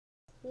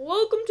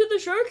Welcome to the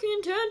Sharky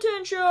and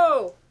Tantan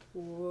show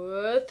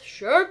with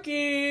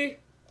Sharky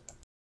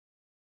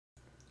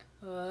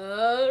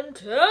and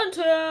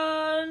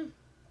Tantan.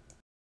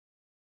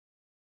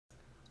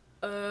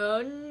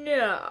 And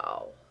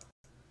now,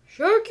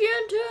 Sharky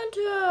and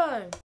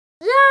Tantan.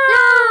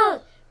 Yeah!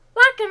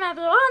 Welcome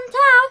everyone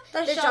to the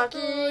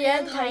Sharky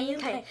and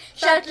Tantan,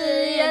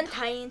 Sharky and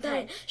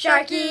Tantan,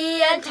 Sharky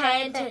and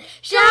Tantan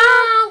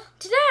show!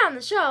 Today on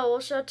the show, we'll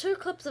show 2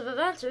 clips of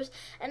adventures,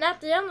 and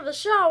at the end of the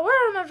show,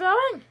 we're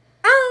interviewing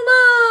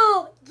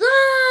Elmo!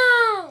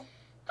 Yeah!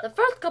 The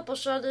first clip we'll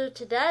show you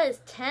today is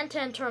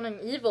Tantan turning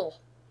evil.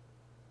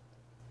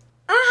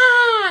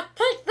 Ah!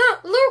 Take that,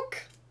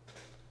 Luke!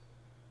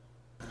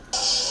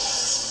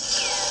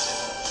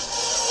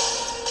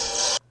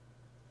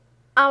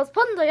 I was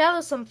putting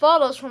together some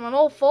photos from an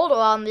old photo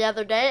album the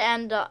other day,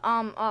 and,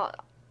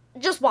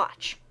 just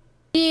watch.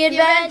 The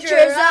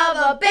Adventures of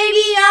a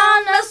Baby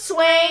on a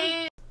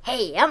Swing.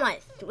 Hey, I'm on a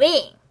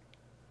swing.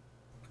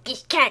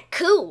 It's kinda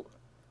cool.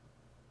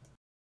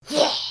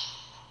 Yeah.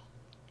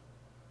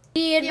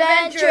 The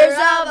Adventures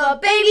of a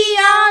Baby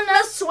on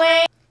a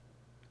Swing.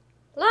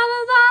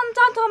 Ladies and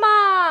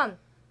gentlemen,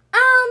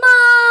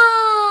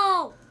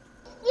 Elmo!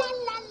 La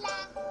la la,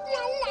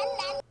 la la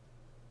la.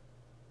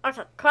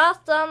 Okay,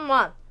 question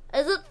 1.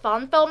 Is it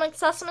fun filming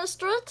Sesame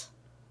Street?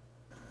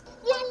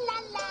 La la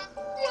la,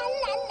 la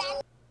la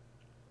la.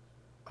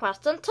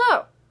 Question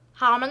 2.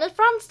 How many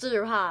friends do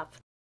you have?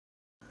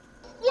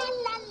 La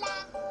la la,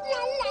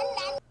 la la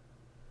la.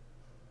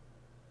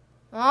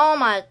 Oh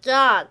my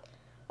god.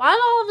 Why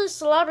do all these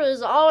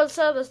celebrities always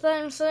say the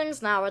same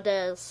things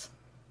nowadays?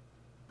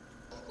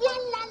 La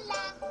la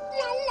la,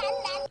 la la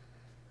la.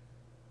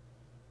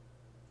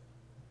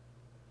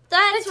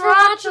 Thanks for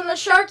watching the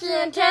Sharky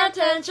and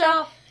Tantan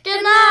show.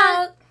 Good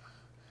night.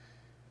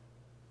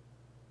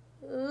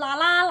 La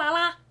la la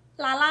la,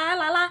 la la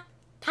la la.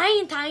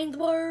 Tantan's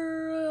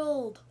world.